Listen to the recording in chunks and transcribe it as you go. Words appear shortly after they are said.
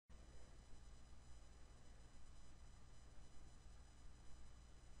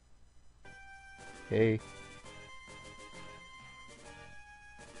Okay.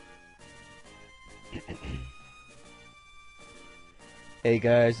 Hey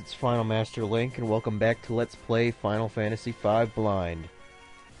guys, it's Final Master Link, and welcome back to Let's Play Final Fantasy V Blind.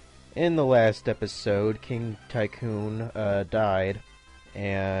 In the last episode, King Tycoon died,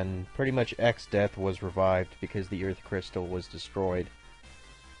 and pretty much Exdeath was revived because the Earth Crystal was destroyed.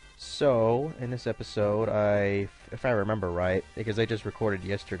 So, in this episode, if I remember right, because I just recorded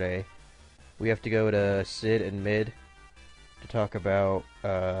yesterday, we have to go to Cid and Mid to talk about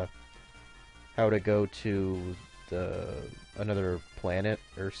how to go to another planet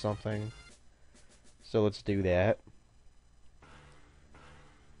or something. So let's do that.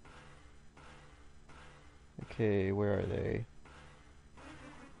 Okay, where are they?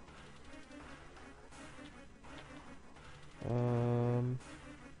 Oh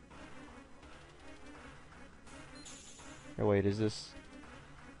wait, is this...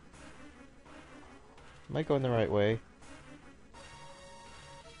 Am I going the right way?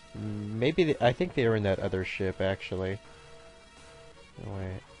 Maybe I think they were in that other ship, actually. Oh,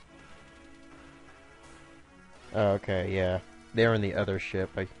 wait. Oh, okay, yeah. They're in the other ship.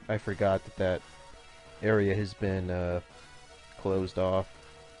 I forgot that area has been, closed off.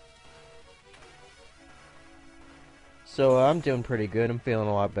 So, I'm doing pretty good. I'm feeling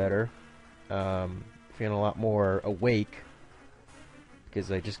a lot better. Feeling a lot more awake.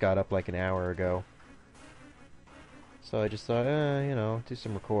 Because I just got up like an hour ago. So I just thought, you know, do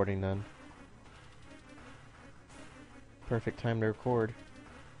some recording then. Perfect time to record.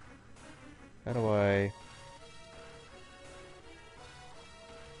 How do I...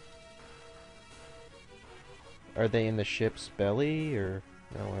 Are they in the ship's belly, or...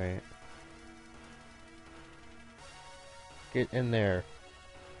 No, wait. Get in there.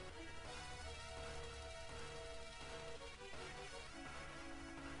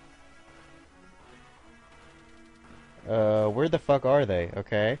 Where the fuck are they?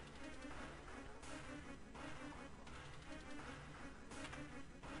 Okay.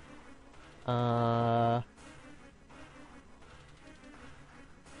 Am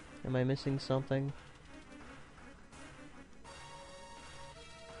I missing something?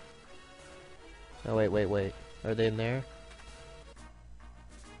 Oh, wait. Are they in there?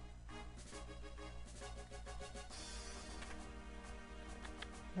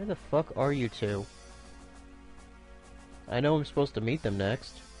 Where the fuck are you two? I know I'm supposed to meet them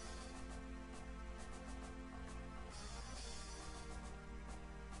next.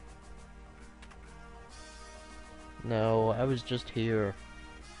 No, I was just here.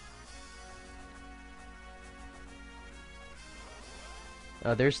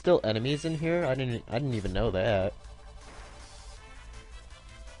 There's still enemies in here? I didn't even know that.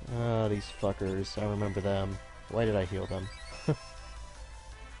 Oh, these fuckers. I remember them. Why did I heal them?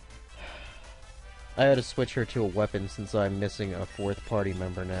 I had to switch her to a weapon since I'm missing a fourth party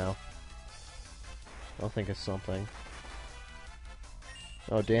member now. I'll think of something.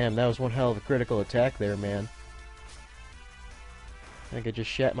 Oh damn, that was one hell of a critical attack there, man. I think I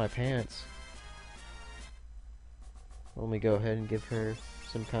just shat my pants. Let me go ahead and give her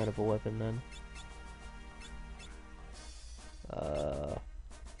some kind of a weapon then.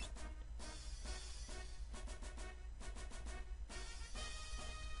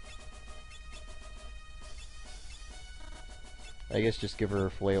 I guess just give her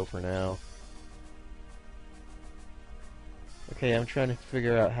a flail for now. Okay, I'm trying to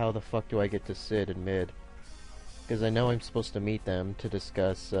figure out how the fuck do I get to Cid and Mid. Because I know I'm supposed to meet them to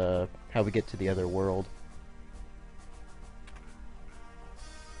discuss how we get to the other world.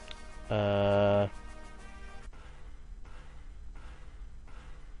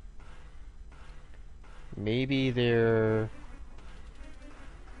 Maybe they're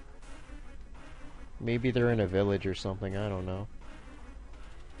in a village or something, I don't know.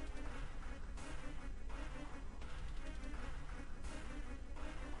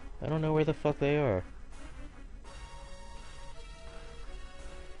 I don't know where the fuck they are.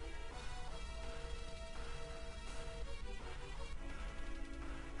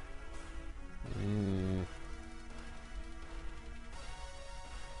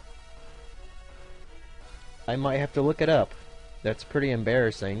 I might have to look it up. That's pretty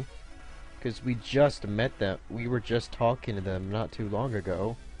embarrassing. Because we just met them. We were just talking to them not too long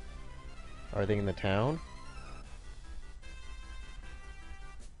ago. Are they in the town?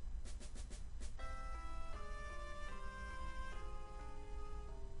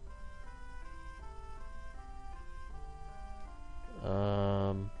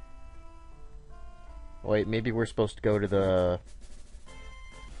 Wait, maybe we're supposed to go to the...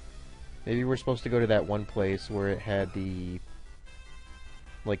 Maybe we're supposed to go to that one place where it had the...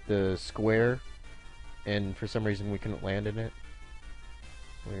 Like the square and for some reason we couldn't land in it.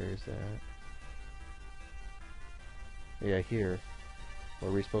 Where is that? Yeah, here.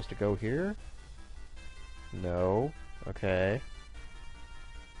 Were we supposed to go here? No. Okay.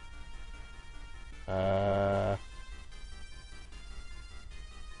 I'm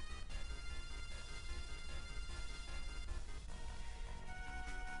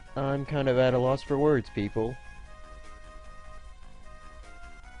kind of at a loss for words, people.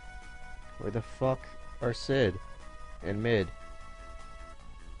 Where the fuck are Sid and Mid?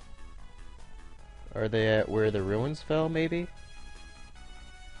 Are they at where the ruins fell, maybe?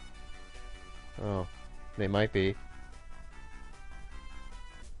 Oh, they might be.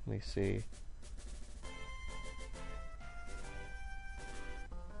 Let me see.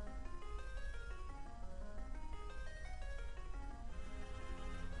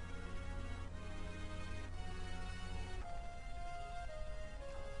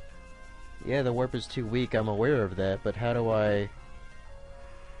 Yeah, the warp is too weak, I'm aware of that, but how do I...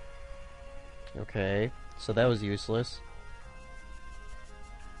 Okay, so that was useless.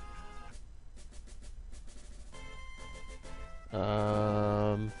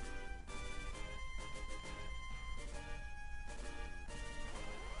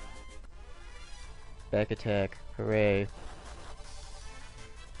 Back attack, hooray.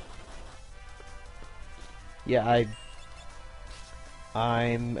 Yeah,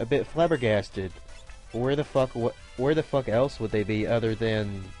 I'm a bit flabbergasted. Where the fuck else would they be other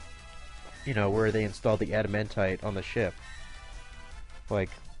than, you know, where they installed the adamantite on the ship? Like,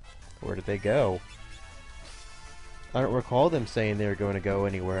 where did they go? I don't recall them saying they were going to go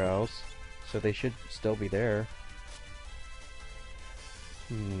anywhere else, so they should still be there.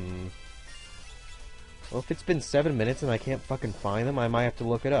 Well, if it's been 7 minutes and I can't fucking find them, I might have to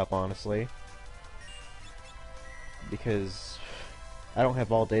look it up, honestly. Because I don't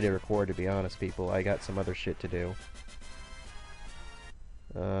have all day to record, to be honest, people. I got some other shit to do.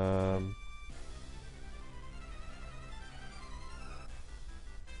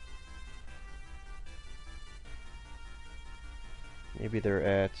 Maybe they're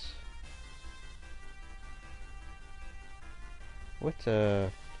at...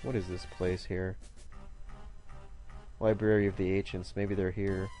 What is this place here? Library of the Ancients. Maybe they're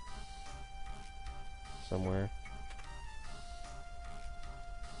here. Somewhere.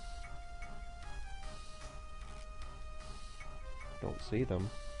 Don't see them.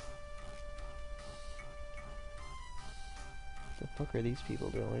 What the fuck are these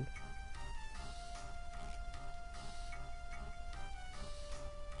people doing?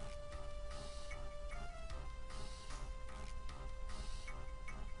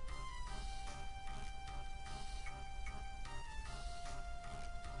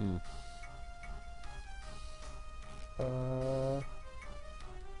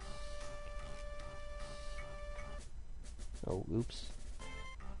 Oh, oops.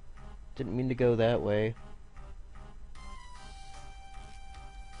 Didn't mean to go that way.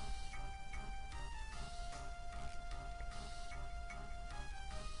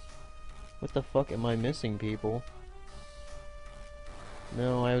 What the fuck am I missing, people?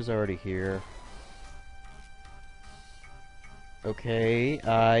 No, I was already here. Okay,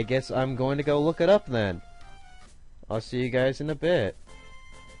 I guess I'm going to go look it up then. I'll see you guys in a bit.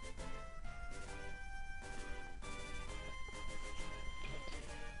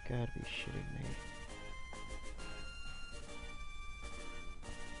 Gotta be shitting me.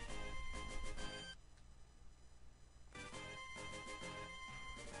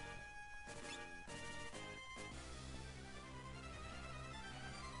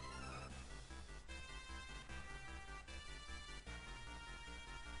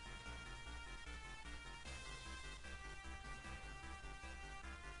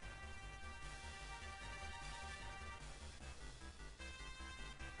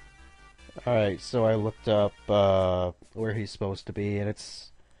 Alright, so I looked up where he's supposed to be, and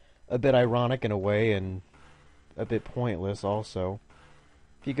it's a bit ironic in a way, and a bit pointless also.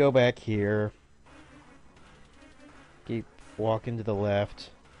 If you go back here, keep walking to the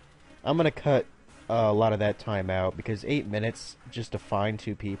left. I'm gonna cut a lot of that time out, because 8 minutes just to find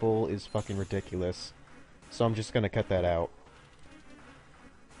two people is fucking ridiculous. So I'm just gonna cut that out.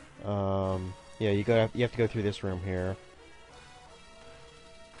 Yeah, you have to go through this room here.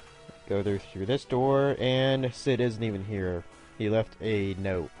 Go through this door, and Sid isn't even here. He left a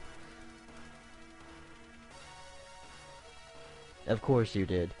note. Of course you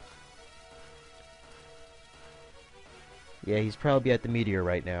did. Yeah, he's probably at the meteor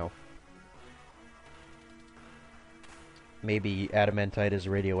right now. Maybe adamantite is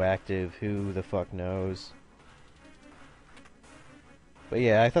radioactive, who the fuck knows. But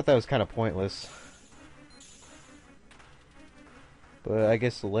yeah, I thought that was kind of pointless. But I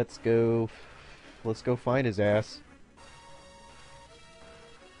guess let's go find his ass.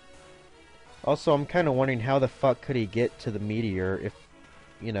 Also, I'm kind of wondering how the fuck could he get to the meteor if,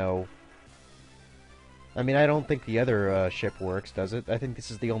 you know... I mean, I don't think the other ship works, does it? I think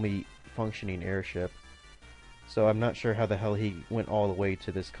this is the only functioning airship. So I'm not sure how the hell he went all the way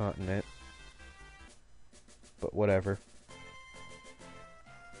to this continent. But whatever.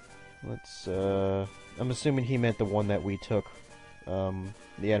 Let's, I'm assuming he meant the one that we took, the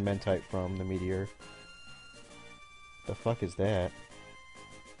adamantite from, the meteor. The fuck is that?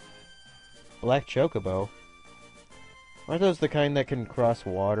 Black Chocobo? Aren't those the kind that can cross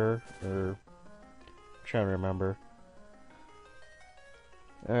water? Or... I'm trying to remember.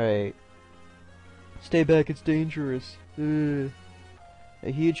 Alright. Stay back, it's dangerous. Ugh.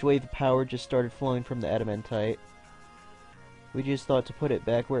 A huge wave of power just started flowing from the adamantite. We just thought to put it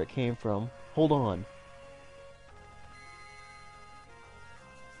back where it came from. Hold on.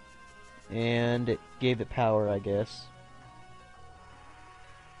 And it gave it power, I guess.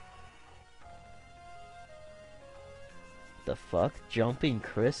 The fuck? Jumping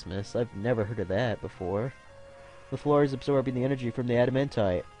Christmas? I've never heard of that before. The floor is absorbing the energy from the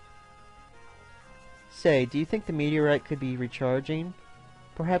adamantite. Say, do you think the meteorite could be recharging?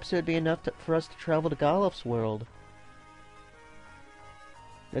 Perhaps it would be enough for us to travel to Golof's world.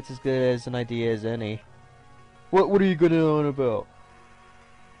 That's as good as an idea as any. What are you going on about?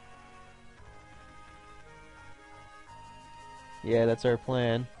 Yeah, that's our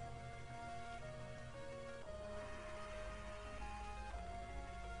plan.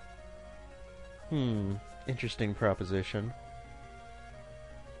 Interesting proposition.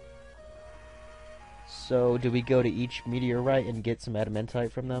 So, do we go to each meteorite and get some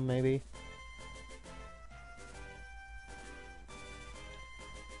adamantite from them, maybe?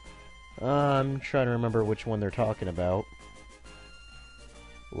 I'm trying to remember which one they're talking about.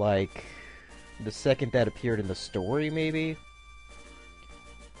 Like, the second that appeared in the story, maybe?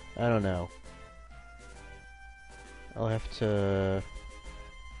 I don't know. I'll have to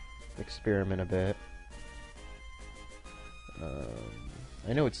experiment a bit.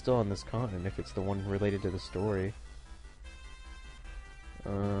 I know it's still on this continent if it's the one related to the story.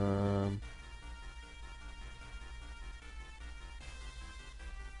 Oh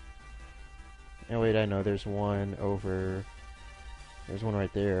wait, I know, there's one over... There's one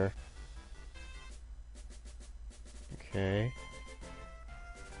right there. Okay.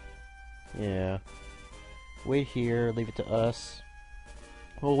 Yeah. Wait here, leave it to us.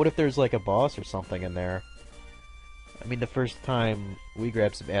 Well, what if there's like a boss or something in there? I mean, the first time we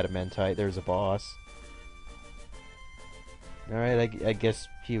grabbed some adamantite, there's a boss. Alright, I guess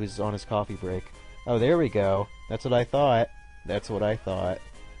he was on his coffee break. Oh, there we go. That's what I thought. That's what I thought.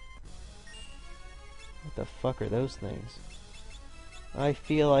 What the fuck are those things? I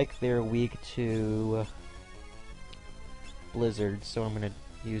feel like they're weak to Blizzard, so I'm gonna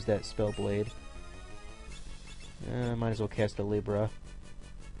use that spell blade. Might as well cast a Libra.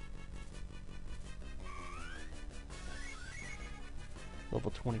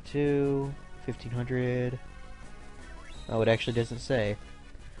 Level 22, 1500. Oh, it actually doesn't say.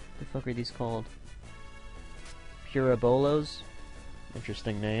 What the fuck are these called? Purabolos?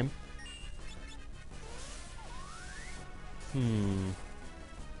 Interesting name.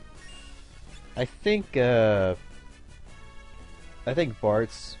 I think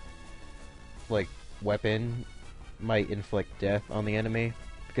Bart's, like, weapon might inflict death on the enemy,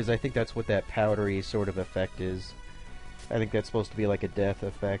 because I think that's what that powdery sort of effect is. I think that's supposed to be like a death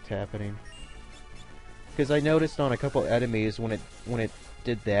effect happening. Because I noticed on a couple enemies, when it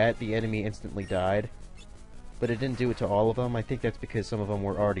did that, the enemy instantly died. But it didn't do it to all of them. I think that's because some of them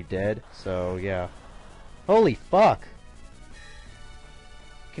were already dead, so yeah. Holy fuck!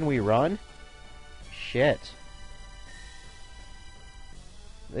 Can we run? Shit.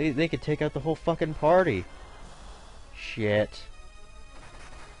 They could take out the whole fucking party. Shit.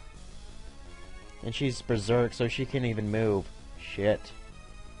 And she's berserk, so she can't even move. Shit.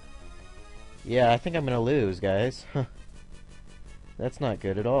 Yeah, I think I'm gonna lose, guys. That's not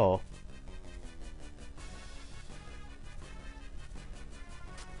good at all.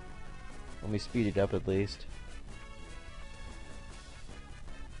 Let me speed it up at least.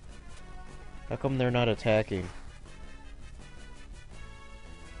 How come they're not attacking?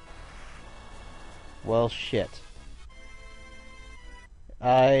 Well, shit.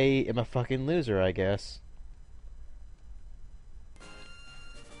 I am a fucking loser, I guess.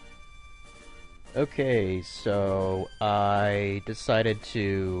 Okay, so I decided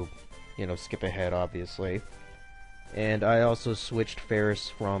to, you know, skip ahead, obviously. And I also switched Ferris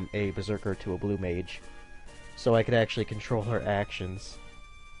from a Berserker to a Blue Mage. so I could actually control her actions.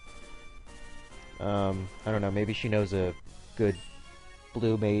 I don't know, maybe she knows a good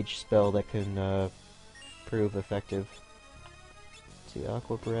blue mage spell that can prove effective. Let's see,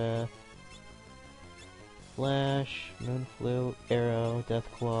 Aqua Breath, Flash, Moonflute, Arrow,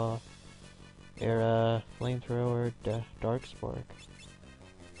 Deathclaw, Era, Flamethrower, Dark Spark,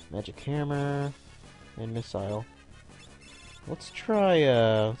 Magic Hammer, and Missile. Let's try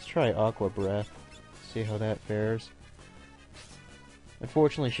Aqua Breath. See how that fares.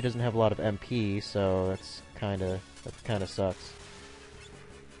 Unfortunately, she doesn't have a lot of MP, so that kinda sucks.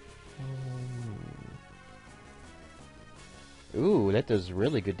 Ooh, that does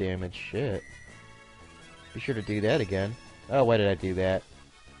really good damage. Shit. Be sure to do that again. Oh, why did I do that?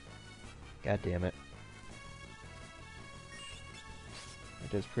 God damn it.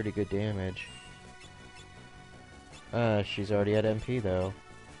 It does pretty good damage. She's already at MP though.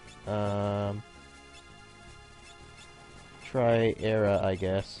 Try Era, I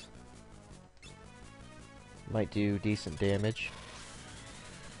guess. Might do decent damage.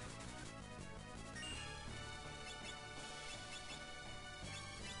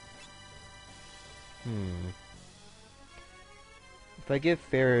 If I give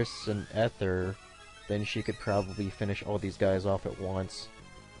Ferris an Ether, then she could probably finish all these guys off at once.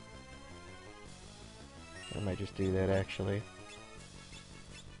 I might just do that, actually.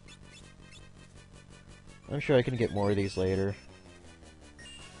 I'm sure I can get more of these later.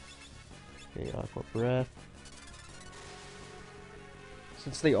 Okay, Aqua Breath.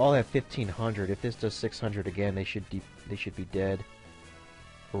 Since they all have 1500, if this does 600 again, they should be dead.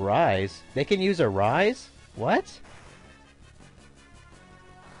 Rise? They can use a Rise? What?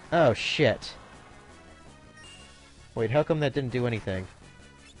 Oh, shit. Wait, how come that didn't do anything?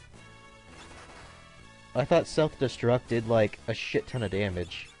 I thought Self-Destruct did, like, a shit ton of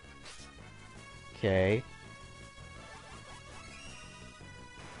damage. Okay.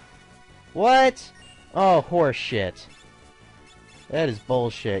 What? Oh, horse shit. That is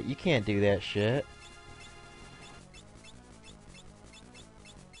bullshit. You can't do that shit.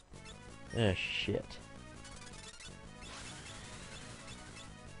 Ah, shit.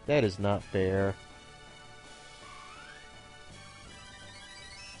 That is not fair.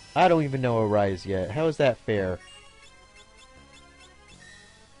 I don't even know a Rise yet. How is that fair?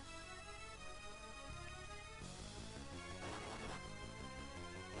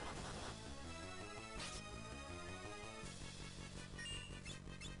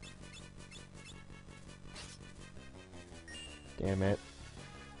 Damn it.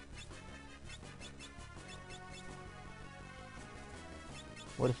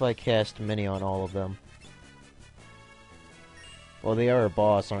 What if I cast Mini on all of them? Well, they are a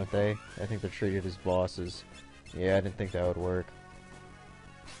boss, aren't they? I think they're treated as bosses. Yeah, I didn't think that would work.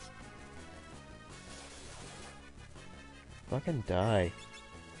 Fucking die.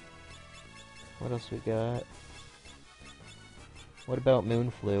 What else we got? What about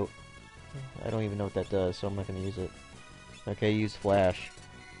Moonflute? I don't even know what that does, so I'm not gonna use it. Okay, use Flash.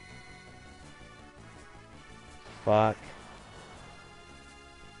 Fuck.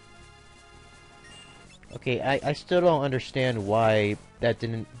 Okay, I still don't understand why that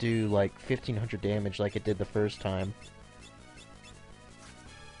didn't do, like, 1500 damage like it did the first time.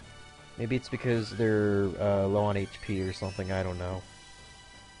 Maybe it's because they're low on HP or something, I don't know.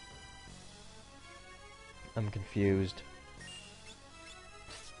 I'm confused.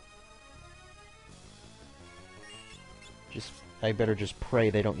 I better just pray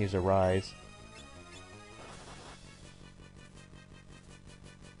they don't use a Rise.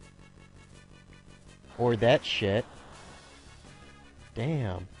 Or that shit.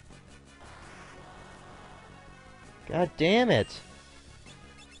 Damn. God damn it!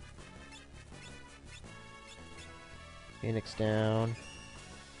 Phoenix down.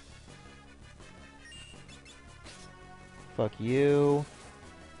 Fuck you.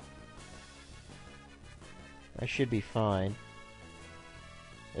 I should be fine.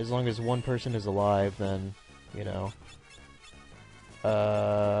 As long as one person is alive, then, you know.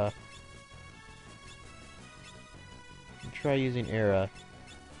 Try using Era.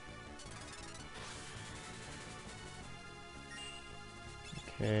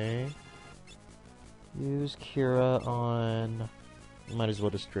 Okay. Use Kira on... Might as well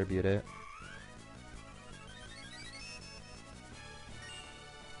distribute it.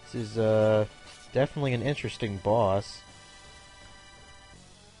 This is, definitely an interesting boss.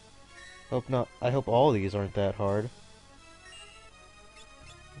 I hope all these aren't that hard.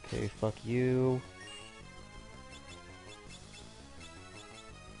 Okay, fuck you.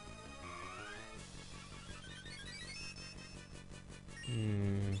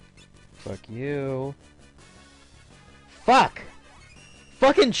 Fuck you. Fuck!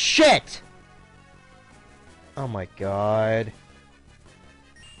 Fucking shit! Oh my god.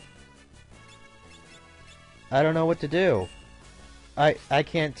 I don't know what to do. I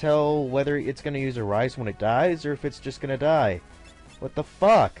can't tell whether it's gonna use a rise when it dies, or if it's just gonna die. What the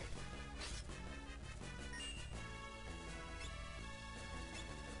fuck?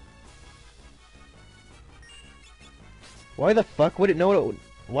 Why the fuck would it know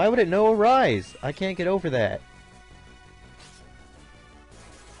why would it know a rise? I can't get over that.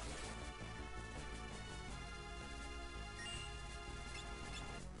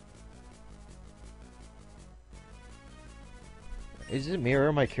 Is it me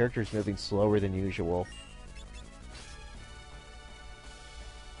or my character's moving slower than usual?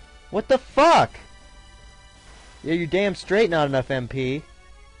 What the fuck? Yeah, you're damn straight not enough MP.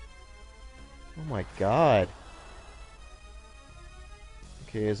 Oh my god.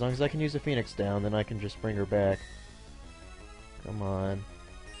 Okay, as long as I can use the Phoenix down, then I can just bring her back. Come on.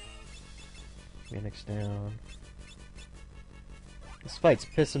 Phoenix down. This fight's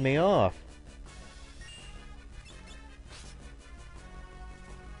pissing me off.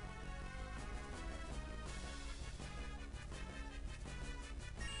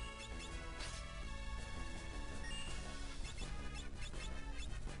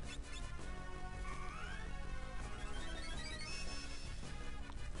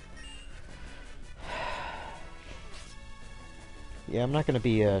 Yeah, I'm not gonna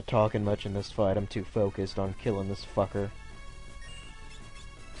be talking much in this fight. I'm too focused on killing this fucker.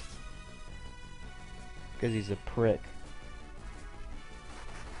 Because he's a prick.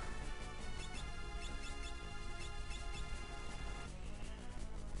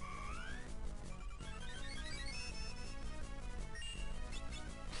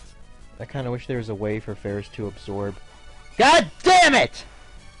 I kinda wish there was a way for Ferris to absorb. God damn it!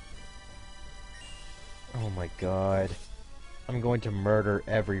 Oh my god. I'm going to murder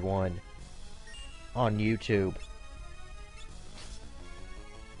everyone on YouTube.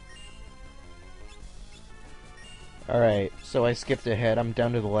 Alright, so I skipped ahead. I'm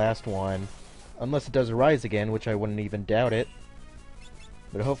down to the last one. Unless it does a rise again, which I wouldn't even doubt it.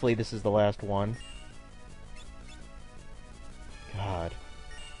 But hopefully this is the last one. God.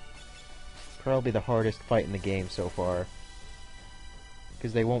 Probably the hardest fight in the game so far.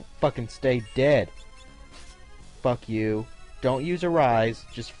 Because they won't fucking stay dead. Fuck you. Don't use a rise,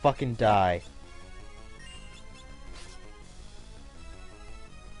 just fucking die.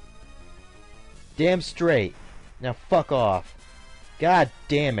 Damn straight. Now fuck off. God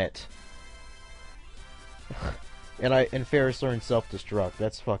damn it. and Ferris learned self-destruct.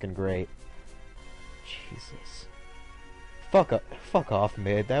 That's fucking great. Jesus. Fuck off,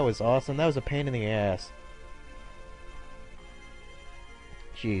 mid. That was awesome. That was a pain in the ass.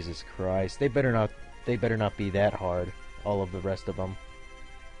 Jesus Christ. They better not be that hard. All of the rest of them.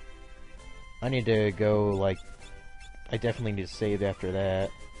 I need to go, like... I definitely need to save after that.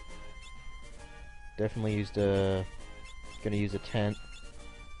 Definitely gonna use a tent.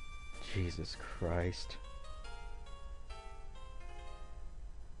 Jesus Christ.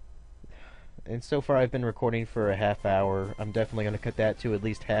 And so far I've been recording for a half hour. I'm definitely gonna cut that to at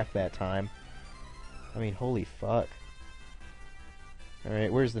least half that time. I mean, holy fuck.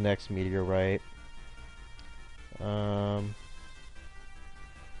 Alright, where's the next meteorite? Trying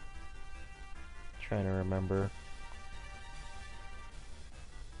to remember.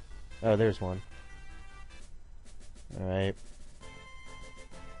 Oh, there's one. Alright.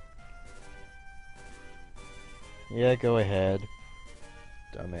 Yeah, go ahead.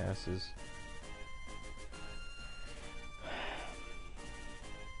 Dumbasses.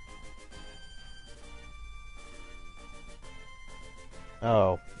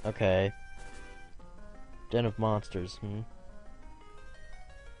 Oh, okay. Den of Monsters,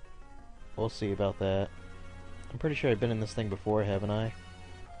 We'll see about that. I'm pretty sure I've been in this thing before, haven't I?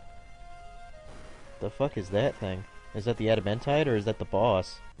 The fuck is that thing? Is that the Adamantite, or is that the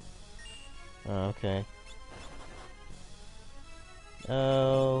boss? Oh, okay.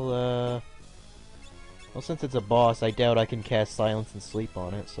 Oh, well, since it's a boss, I doubt I can cast Silence and Sleep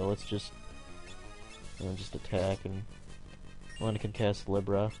on it, so let's just... just attack, and... One can cast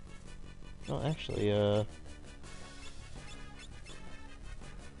Libra. Oh, actually,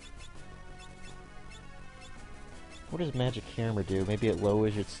 what does Magic Hammer do? Maybe it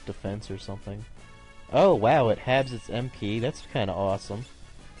lowers its defense or something. Oh, wow, it halves its MP. That's kinda awesome.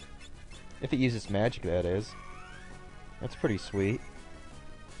 If it uses magic, that is. That's pretty sweet.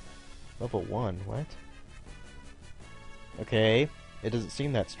 Level 1, what? Okay, it doesn't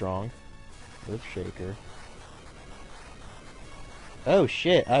seem that strong. Earthshaker. Oh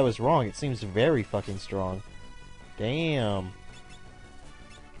shit, I was wrong. It seems very fucking strong. Damn.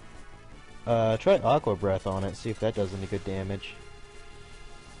 Try Aqua Breath on it, see if that does any good damage.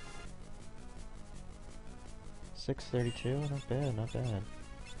 632? Not bad, not bad.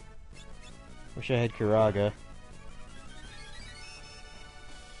 Wish I had Kiraga.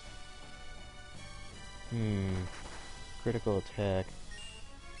 Critical attack.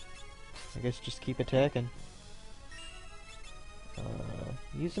 I guess just keep attacking.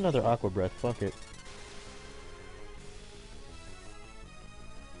 Use another Aqua Breath, fuck it.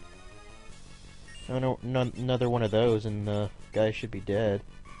 Oh no, another one of those and the guy should be dead.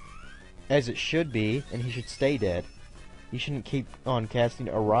 As it should be, and he should stay dead. You shouldn't keep on casting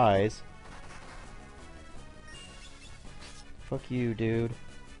Arise. Fuck you, dude.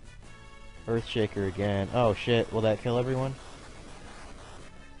 Earthshaker again. Oh shit, will that kill everyone?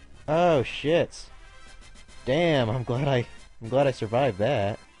 Oh shit. Damn, I'm glad I survived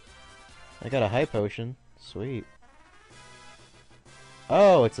that. I got a high potion. Sweet.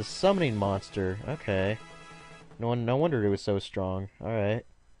 Oh, it's a summoning monster. Okay. No wonder it was so strong. Alright.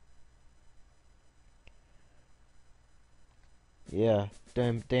 Yeah,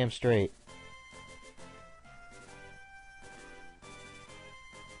 damn straight.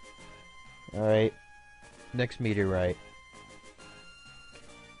 Alright. Next meteorite.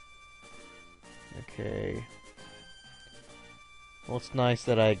 Okay. Well, it's nice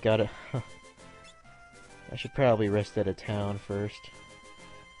that I got it. I should probably rest at a town first.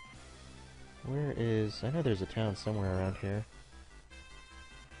 Where is... I know there's a town somewhere around here.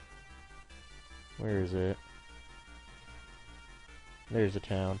 Where is it? There's a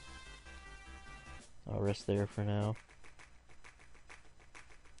town. I'll rest there for now.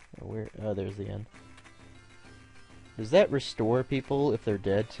 Where? Oh, there's the end. Does that restore people if they're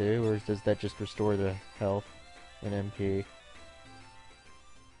dead too, or does that just restore the health and MP?